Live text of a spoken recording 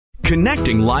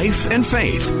Connecting life and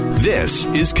faith. This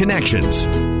is Connections.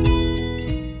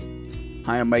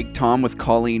 Hi, I'm Mike Tom with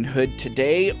Colleen Hood.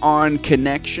 Today on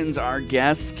Connections, our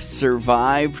guest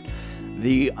survived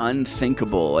the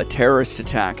unthinkable, a terrorist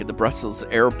attack at the Brussels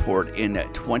airport in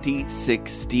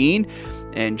 2016.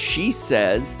 And she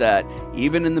says that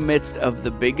even in the midst of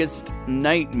the biggest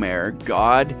nightmare,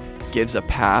 God gives a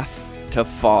path to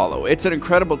follow. It's an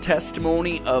incredible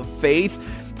testimony of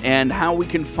faith and how we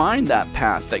can find that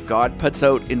path that God puts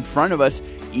out in front of us,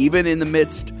 even in the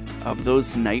midst of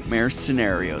those nightmare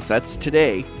scenarios. That's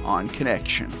today on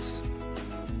Connections.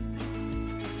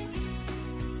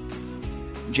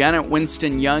 Janet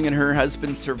Winston Young and her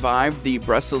husband survived the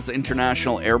Brussels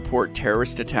International Airport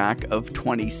terrorist attack of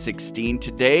 2016.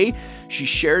 Today, she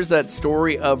shares that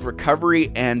story of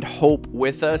recovery and hope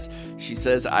with us. She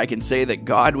says, "I can say that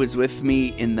God was with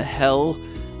me in the hell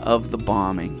of the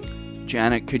bombing."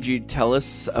 Janet, could you tell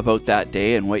us about that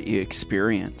day and what you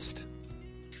experienced?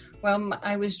 Well,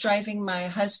 I was driving my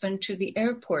husband to the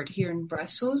airport here in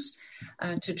Brussels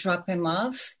to drop him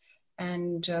off,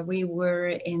 and we were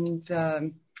in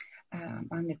the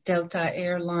on the Delta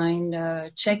airline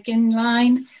check-in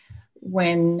line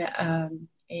when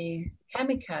a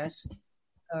kamikaze,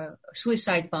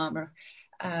 suicide bomber,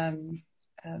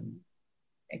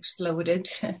 exploded,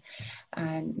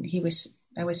 and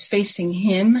I was facing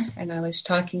him, and I was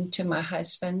talking to my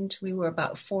husband. We were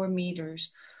about 4 meters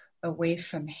away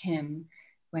from him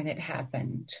when it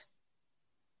happened.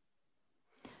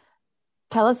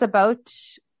 Tell us about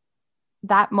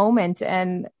that moment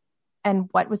and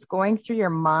what was going through your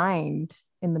mind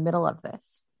in the middle of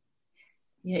this.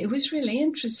 Yeah, it was really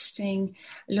interesting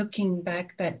looking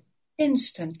back that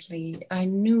instantly I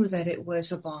knew that it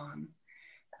was a bomb.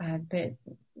 That,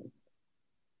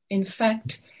 in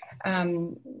fact,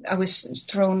 I was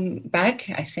thrown back.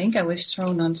 I think I was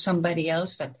thrown on somebody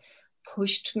else that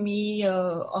pushed me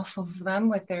off of them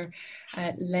with their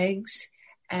legs,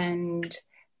 and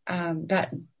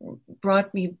that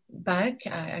brought me back.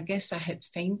 I guess I had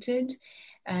fainted,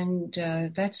 and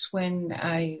that's when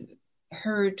I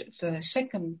heard the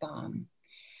second bomb,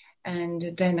 and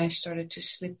then I started to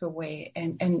slip away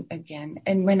and again.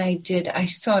 And when I did, I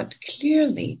thought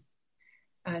clearly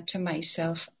to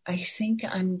myself, I think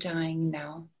I'm dying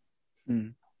now.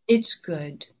 It's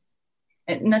good.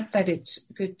 Not that it's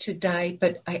good to die,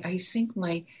 but I think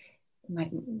my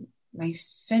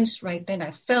sense right then,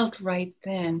 I felt right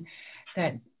then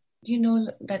that, you know,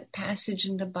 that passage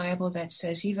in the Bible that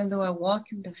says, even though I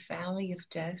walk in the valley of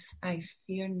death, I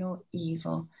fear no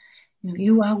evil.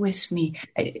 You are with me.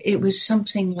 It was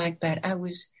something like that. I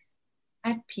was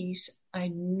at peace. I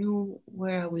knew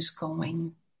where I was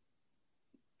going.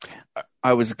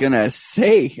 I was going to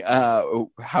say,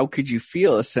 how could you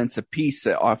feel a sense of peace?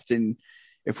 Often,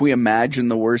 if we imagine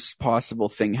the worst possible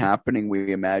thing happening,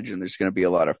 we imagine there's going to be a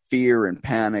lot of fear and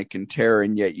panic and terror,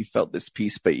 and yet you felt this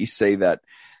peace. But you say that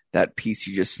peace,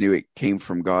 you just knew it came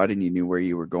from God and you knew where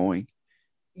you were going.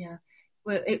 Yeah.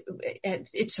 Well,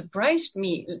 it surprised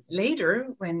me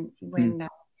later when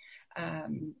I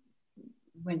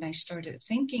started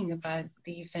thinking about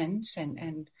the events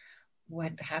and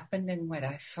what happened and what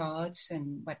I thought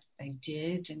and what I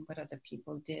did and what other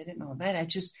people did and all that.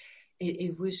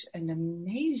 It was an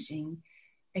amazing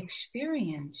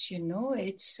experience, you know.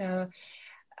 It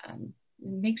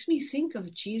makes me think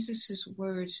of Jesus's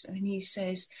words when he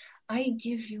says, "I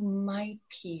give you my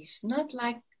peace, not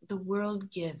like the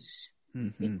world gives."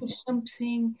 Mm-hmm. It was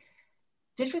something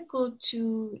difficult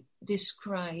to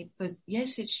describe, but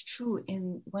yes, it's true.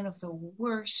 In one of the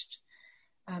worst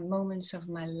moments of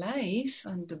my life,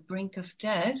 on the brink of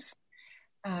death,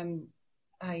 I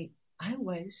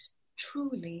was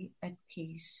truly at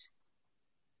peace.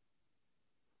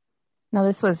 Now,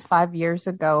 this was 5 years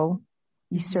ago.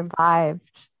 You survived.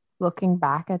 Looking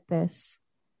back at this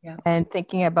and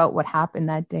thinking about what happened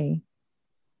that day,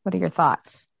 what are your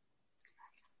thoughts?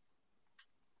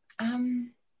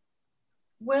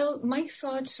 Well, my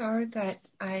thoughts are that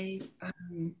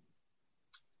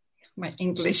my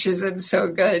English isn't so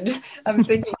good. I'm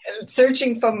thinking,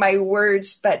 searching for my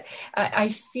words, but I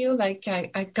feel like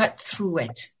I got through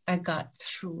it.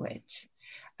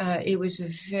 It was a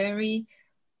very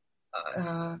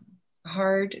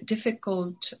hard,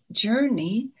 difficult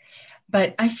journey,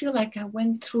 but I feel like I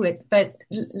went through it. But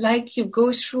like you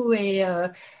go through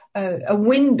a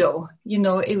window, you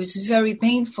know, it was very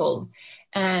painful,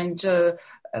 and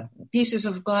pieces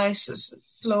of glass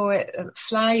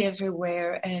fly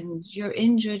everywhere, and you're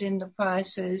injured in the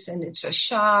process, and it's a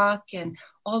shock and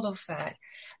all of that.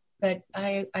 But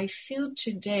I feel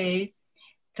today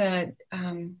that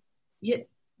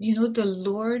the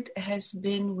Lord has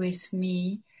been with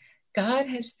me. God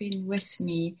has been with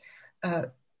me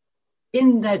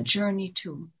in that journey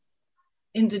too.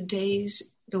 In the days,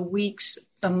 the weeks,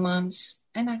 the months,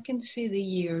 and I can say the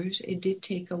years. It did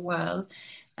take a while,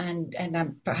 and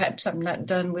perhaps I'm not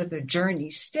done with the journey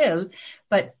still,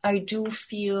 but I do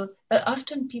feel.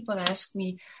 Often people ask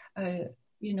me, do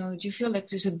you feel like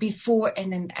there's a before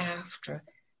and an after?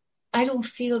 I don't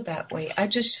feel that way. I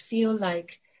just feel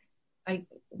like I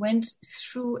went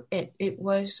through it. It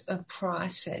was a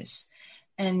process,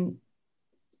 and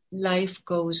life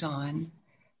goes on.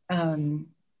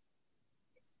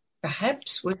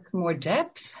 Perhaps with more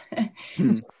depth,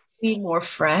 be more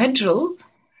fragile,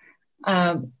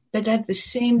 but at the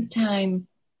same time,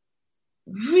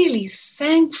 really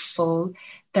thankful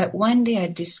that one day I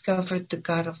discovered the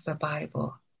God of the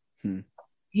Bible.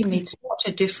 He made such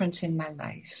a difference in my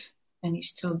life, and he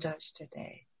still does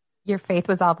today. Your faith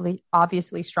was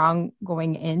obviously strong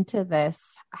going into this.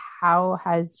 How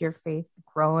has your faith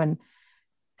grown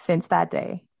since that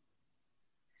day?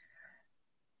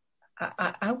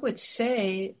 I would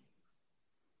say,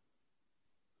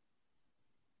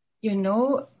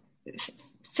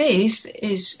 faith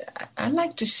is, I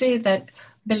like to say that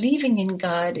believing in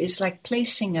God is like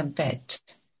placing a bet.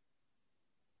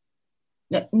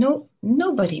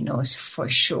 Nobody knows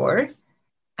for sure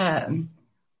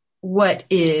what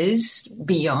is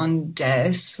beyond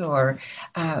death, or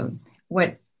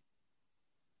what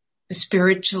the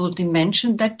spiritual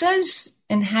dimension that does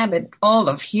inhabit all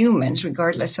of humans,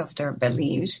 regardless of their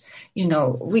beliefs.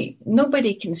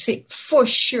 Nobody can say for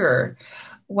sure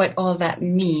what all that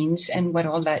means and what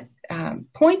all that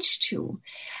points to.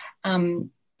 And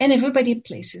everybody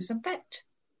places a bet.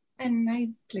 And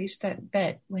I placed that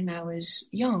bet when I was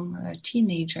young, a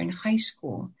teenager in high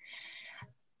school.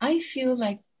 I feel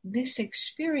like this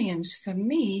experience for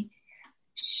me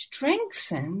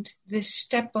strengthened this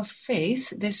step of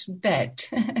faith, this bet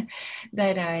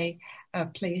that I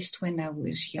placed when I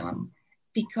was young,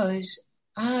 because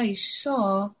I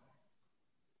saw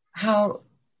how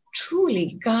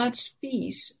truly God's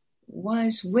peace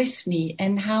was with me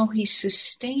and how he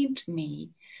sustained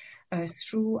me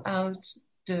throughout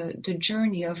the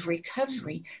journey of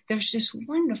recovery. There's this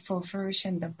wonderful verse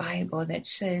in the Bible that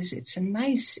says, it's a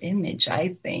nice image,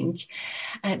 I think,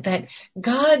 that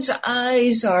God's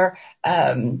eyes are,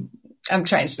 I'm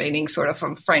translating sort of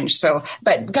from French,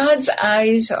 but God's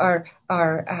eyes are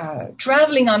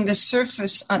traveling on the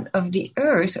surface of the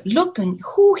earth, looking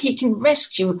who he can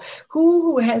rescue,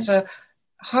 who has a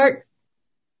heart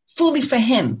fully for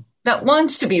him, that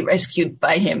wants to be rescued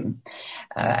by him.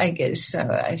 I guess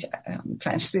I'm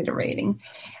transliterating.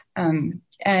 And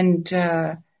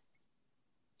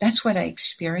that's what I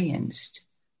experienced.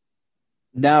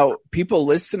 Now, people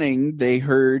listening, they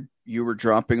heard you were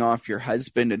dropping off your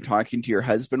husband and talking to your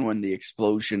husband when the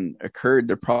explosion occurred.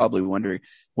 They're probably wondering,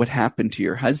 what happened to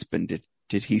your husband?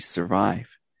 Did he survive?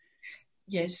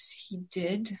 Yes, he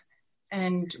did.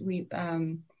 And we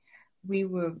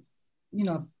were,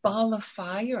 a ball of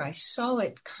fire. I saw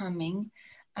it coming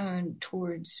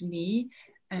towards me,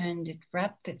 and it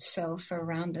wrapped itself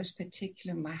around us,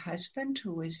 particularly my husband,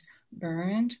 who was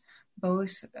burned.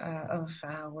 Both of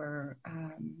our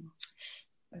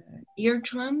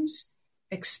eardrums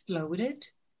exploded,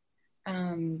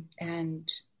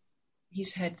 and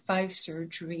he's had 5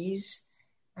 surgeries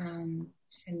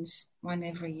since, one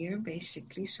every year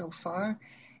basically so far.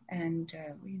 And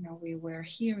we wear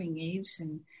hearing aids,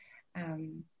 and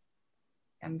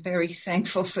I'm very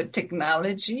thankful for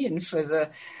technology and for the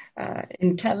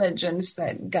intelligence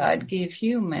that God gave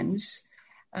humans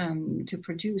to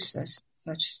produce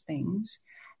such things.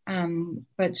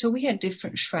 But so we had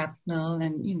different shrapnel,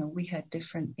 and, we had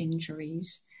different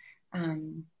injuries.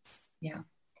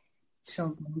 So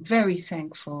I'm very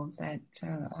thankful that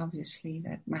obviously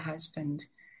that my husband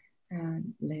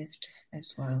lived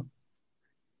as well.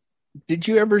 Did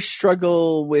you ever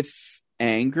struggle with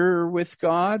anger with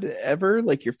God ever?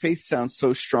 Like, your faith sounds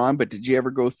so strong, but did you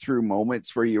ever go through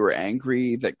moments where you were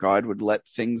angry that God would let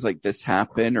things like this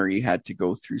happen, or you had to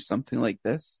go through something like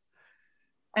this?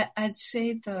 I'd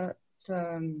say the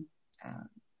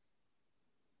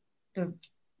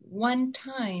one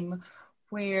time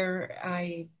where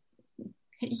I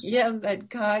yelled at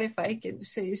God, if I could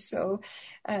say so,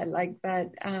 like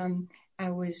that,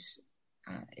 I was.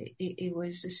 It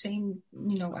was the same,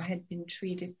 I had been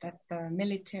treated at the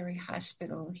military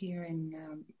hospital here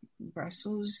in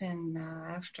Brussels, and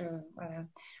after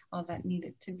all that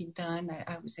needed to be done,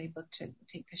 I was able to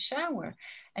take a shower.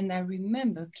 And I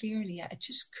remember clearly, I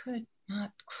just could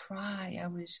not cry.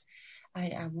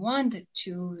 I wanted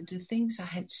to, the things I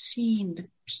had seen, the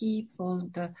people,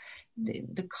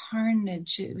 the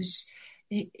carnage, it was,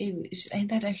 and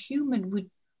that a human would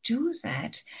do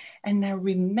that. And I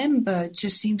remember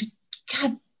just thinking,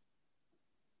 God,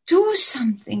 do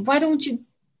something. Why don't you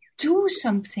do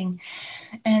something?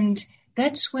 And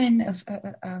that's when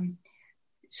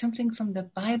something from the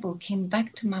Bible came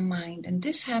back to my mind. And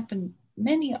this happened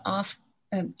many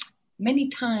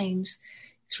times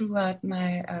throughout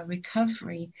my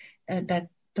recovery, that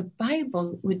the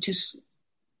Bible would just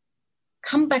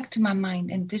come back to my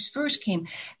mind. And this verse came,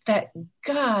 that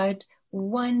God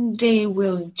one day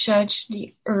will judge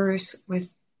the earth with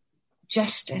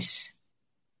justice.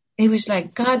 It was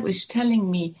like God was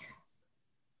telling me,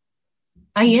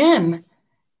 I am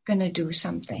going to do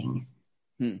something.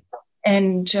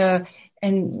 And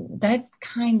that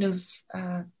kind of,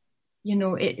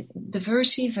 the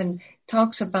verse even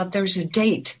talks about there's a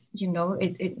date,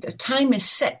 the time is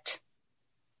set.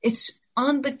 It's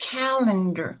on the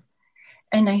calendar.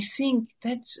 And I think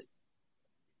that's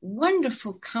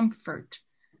wonderful comfort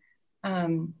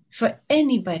for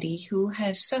anybody who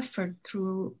has suffered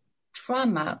through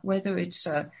trauma, whether it's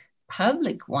a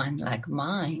public one like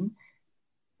mine,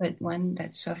 but one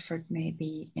that suffered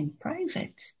maybe in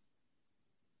private.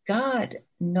 God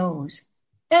knows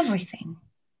everything.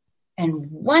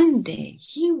 And one day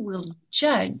he will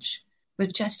judge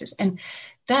with justice. And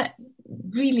that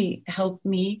really helped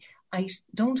me. I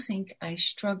don't think I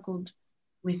struggled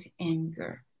with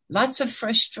anger. Lots of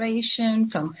frustration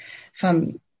from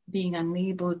being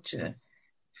unable to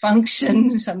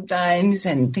function sometimes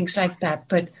and things like that.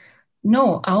 But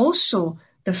no, also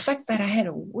the fact that I had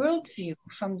a worldview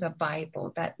from the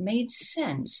Bible that made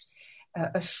sense,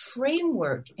 a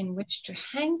framework in which to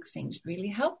hang things really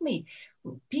helped me.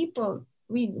 People,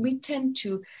 we tend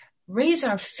to raise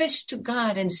our fist to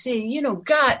God and say,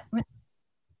 God,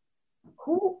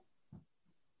 who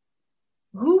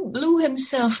blew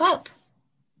himself up?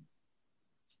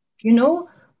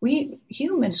 We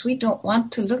humans, we don't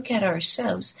want to look at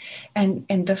ourselves. And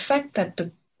the fact that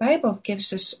the Bible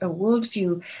gives us a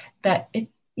worldview that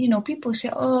people say,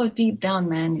 oh, deep down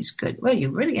man is good. Well, you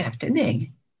really have to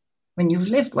dig. When you've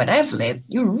lived what I've lived,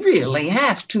 you really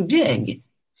have to dig.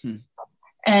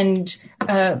 And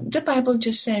the Bible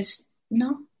just says,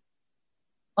 no,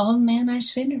 all men are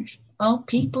sinners. All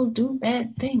people do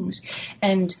bad things.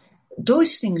 And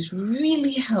those things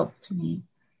really helped me.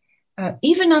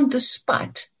 Even on the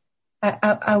spot,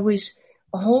 I was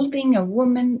holding a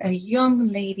woman, a young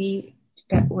lady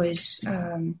that was,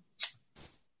 her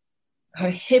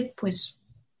hip was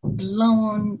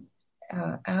blown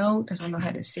out. I don't know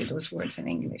how to say those words in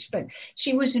English, but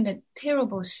she was in a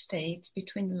terrible state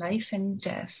between life and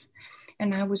death.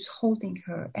 And I was holding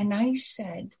her and I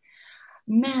said,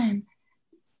 man,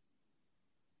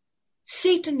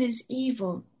 Satan is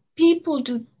evil. People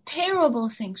do terrible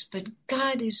things, but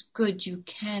God is good. You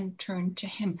can turn to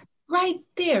him. Right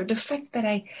there, the fact that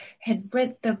I had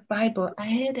read the Bible, I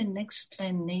had an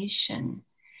explanation.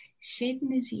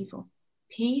 Satan is evil.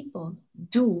 People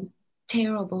do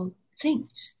terrible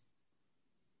things.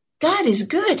 God is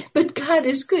good, but God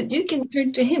is good. You can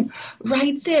turn to him.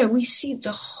 Right there, we see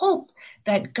the hope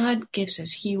that God gives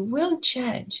us. He will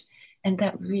judge. And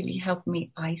that really helped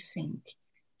me, I think,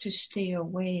 to stay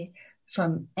away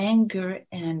from anger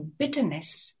and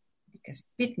bitterness, because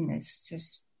bitterness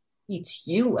just eats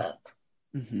you up.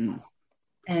 Mm-hmm.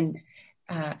 And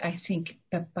I think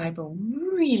the Bible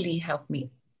really helped me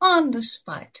on the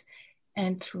spot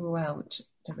and throughout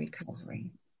the recovery.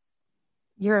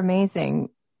 You're amazing.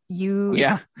 You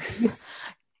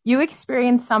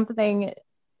experienced something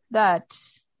that,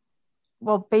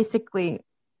 well, basically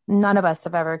none of us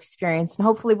have ever experienced, and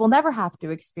hopefully we'll never have to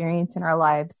experience in our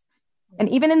lives. And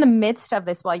even in the midst of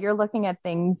this, while you're looking at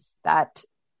things that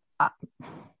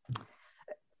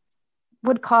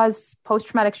would cause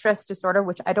post-traumatic stress disorder,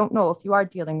 which I don't know if you are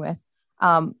dealing with,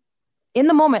 in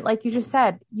the moment, like you just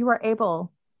said, you were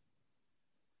able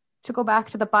to go back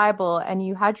to the Bible and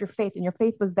you had your faith, and your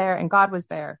faith was there and God was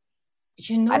there.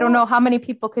 I don't know how many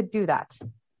people could do that.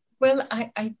 Well,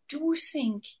 I do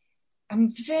think I'm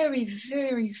very,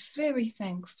 very, very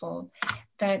thankful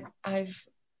that I've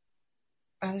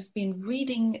been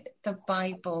reading the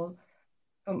Bible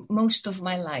most of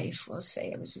my life. We'll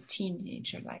say I was a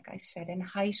teenager, like I said, in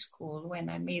high school when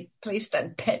I placed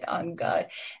that bet on God.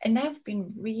 And I've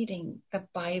been reading the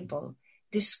Bible,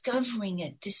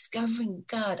 discovering discovering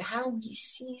God, how he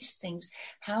sees things,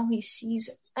 how he sees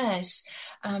us,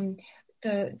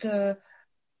 the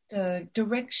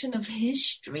direction of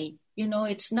history.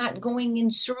 It's not going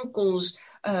in circles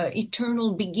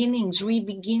eternal beginnings,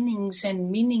 re-beginnings, and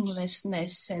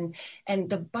meaninglessness. And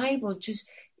the Bible just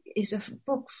is a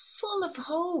book full of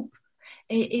hope.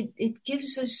 It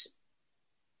gives us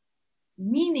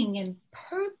meaning and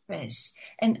purpose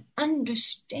and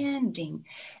understanding.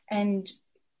 And,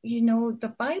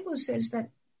 the Bible says that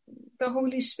the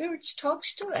Holy Spirit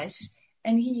talks to us,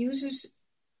 and he uses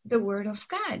the Word of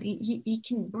God. He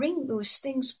can bring those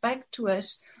things back to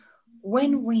us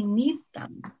when we need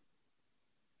them.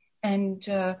 And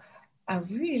I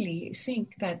really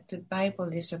think that the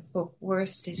Bible is a book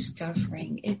worth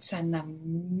discovering. It's an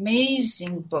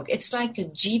amazing book. It's like a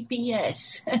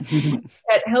GPS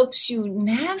that helps you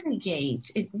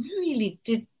navigate. It really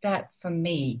did that for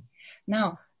me.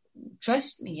 Now,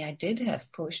 trust me, I did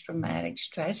have post-traumatic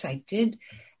stress. I did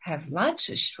have lots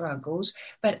of struggles,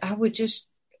 but I would just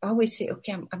always say,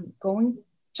 okay, I'm going.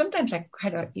 Sometimes I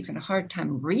had even a hard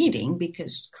time reading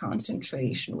because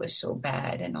concentration was so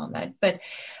bad and all that. But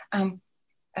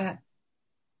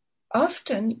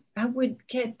often I would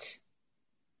get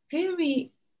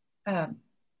very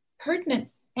pertinent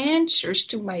answers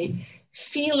to my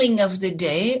feeling of the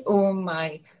day or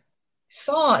my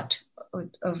thought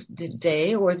of the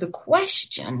day or the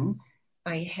question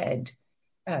I had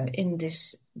in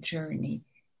this journey.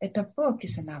 The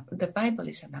Bible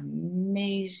is an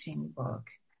amazing book.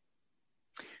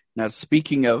 Now,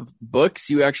 speaking of books,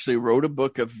 you actually wrote a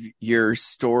book of your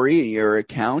story, your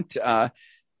account.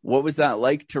 What was that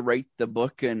like to write the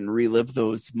book and relive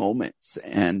those moments?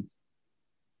 And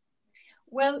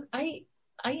well, I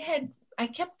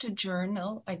kept a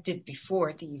journal. I did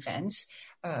before the events.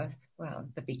 At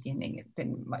the beginning, it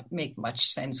didn't make much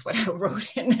sense what I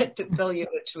wrote in it, to tell you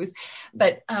the truth.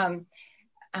 But I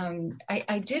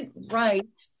did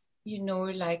write,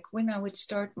 like when I would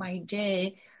start my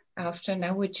day, often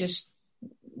I would just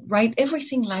write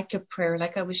everything like a prayer,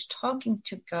 like I was talking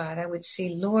to God. I would say,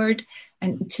 Lord,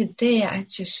 and today I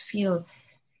just feel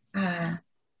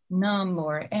numb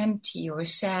or empty or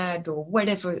sad or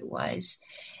whatever it was.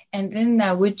 And then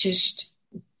I would just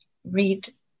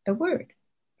read the Word.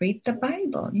 Read the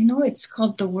Bible. It's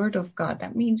called the Word of God.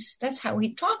 That means that's how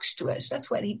he talks to us. That's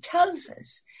what he tells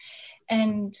us.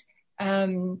 And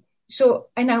and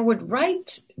I would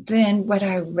write then what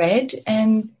I read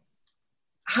and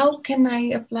how can I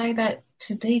apply that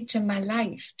today to my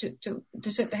life?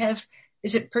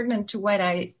 Is it pertinent to what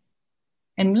I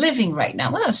am living right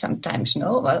now? Well, sometimes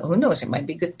no. Well, who knows? It might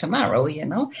be good tomorrow,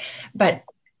 But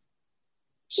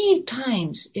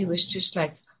times it was just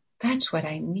like, that's what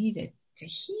I needed to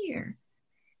hear.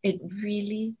 It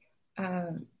really,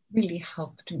 really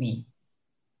helped me.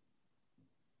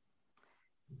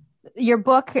 Your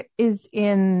book is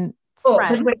in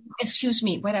French. Excuse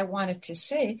me. What I wanted to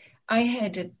say, I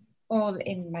had it all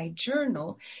in my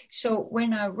journal. So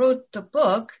when I wrote the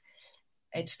book,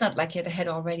 it's not like it had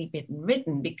already been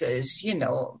written because,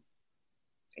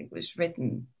 it was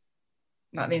written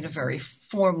not in a very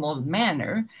formal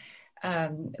manner.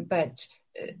 But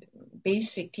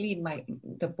basically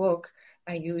the book,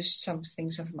 I used some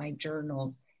things of my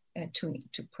journal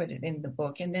to put it in the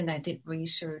book. And then I did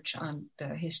research on the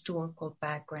historical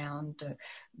background,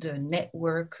 the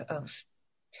network of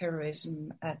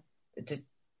terrorism at the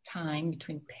time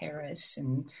between Paris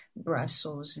and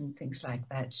Brussels and things like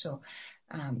that. So,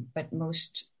 but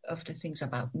most of the things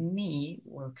about me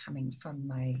were coming from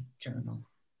my journal.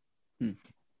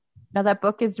 Now that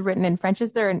book is written in French.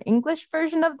 Is there an English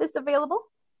version of this available?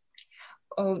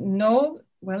 Oh, no.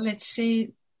 Well, let's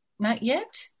say not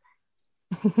yet.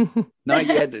 Not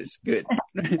yet is good.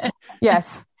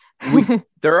 Yes.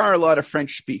 There are a lot of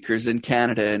French speakers in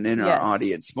Canada and in our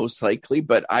audience, most likely,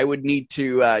 but I would need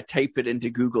to type it into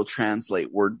Google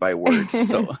Translate word by word.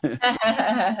 So,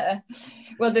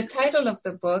 well, the title of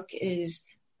the book is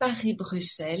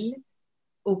Paris-Bruxelles,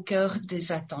 au cœur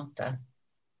des attentats.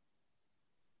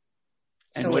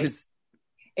 And so what is?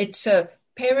 It's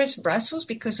Paris, Brussels,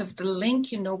 because of the link.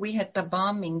 We had the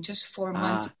bombing just 4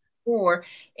 months before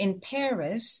in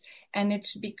Paris, and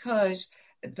it's because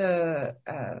the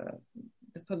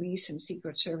police and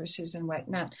secret services and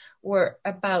whatnot were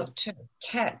about to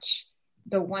catch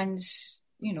the ones.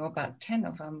 About 10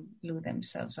 of them blew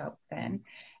themselves up then,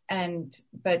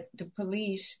 but the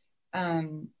police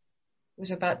was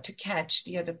about to catch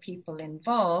the other people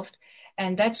involved,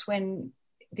 and that's when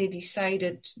they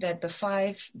decided that the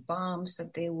 5 bombs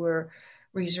that they were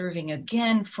reserving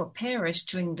again for Paris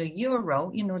during the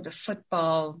Euro, the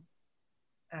football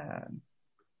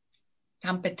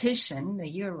competition, the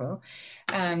Euro,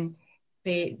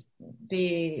 they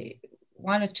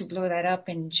wanted to blow that up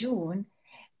in June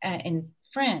in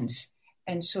France.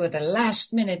 And so at the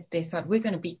last minute, they thought, we're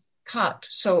going to be caught.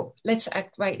 So let's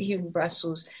act right here in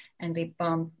Brussels. And they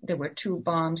bombed. There were 3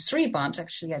 bombs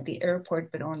actually at the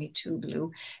airport, but only 2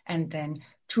 blew. And then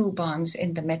 2 bombs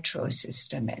in the metro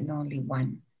system, and only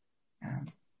 1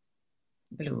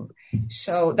 blew.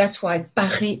 So that's why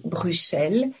Paris,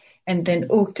 Bruxelles, and then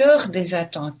au cœur des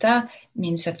attentats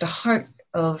means at the heart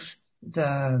of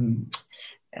the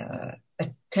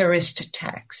terrorist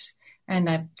attacks. And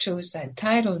I chose that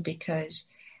title because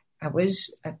I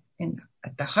was at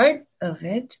the heart of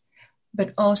it,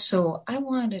 but also I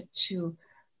wanted to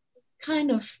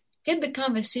kind of get the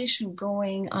conversation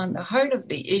going on the heart of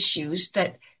the issues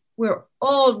that we're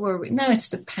all worried. Now it's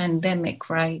the pandemic,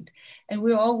 right? And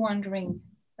we're all wondering,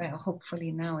 well,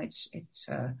 hopefully now it's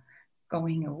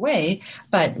going away,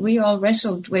 but we all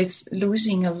wrestled with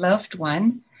losing a loved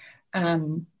one,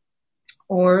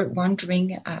 or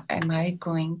wondering, am I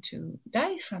going to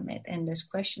die from it? And this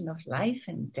question of life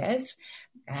and death,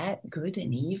 that good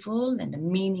and evil, and the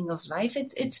meaning of life,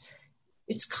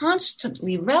 it's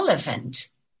constantly relevant.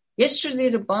 Yesterday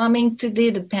the bombing, today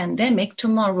the pandemic,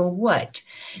 tomorrow what?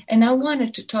 And I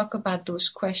wanted to talk about those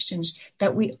questions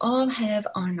that we all have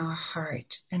on our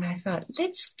heart. And I thought,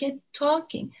 let's get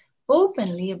talking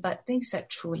openly about things that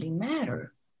truly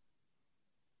matter.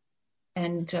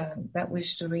 And that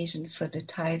was the reason for the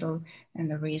title and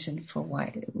the reason for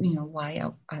why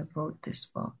I wrote this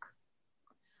book.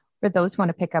 For those who want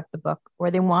to pick up the book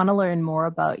or they want to learn more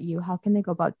about you, how can they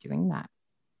go about doing that?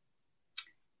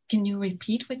 Can you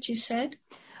repeat what you said?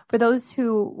 For those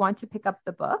who want to pick up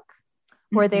the book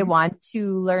or they want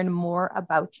to learn more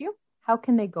about you, how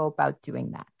can they go about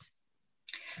doing that?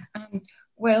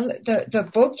 Well, the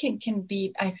book can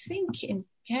be, I think in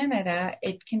Canada,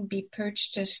 it can be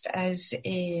purchased as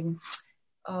a,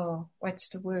 what's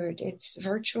the word? It's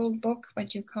virtual book. What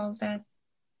do you call that?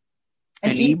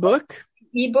 An ebook?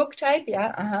 Ebook type,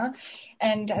 yeah.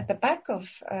 And at the back of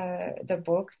the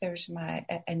book, there's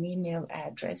an email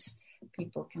address.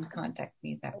 People can contact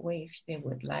me that way if they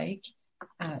would like,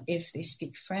 if they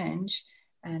speak French,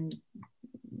 and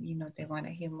they want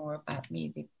to hear more about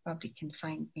me. They probably can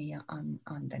find me on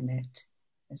the net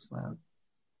as well.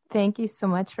 Thank you so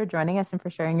much for joining us and for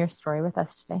sharing your story with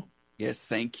us today. Yes,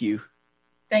 thank you.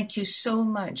 Thank you so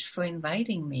much for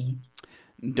inviting me.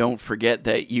 Don't forget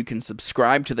that you can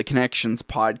subscribe to the Connections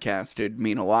podcast. It'd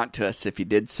mean a lot to us if you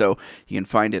did so. You can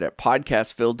find it at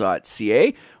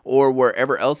podcastville.ca or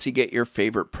wherever else you get your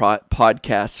favorite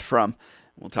podcasts from.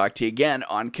 We'll talk to you again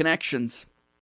on Connections.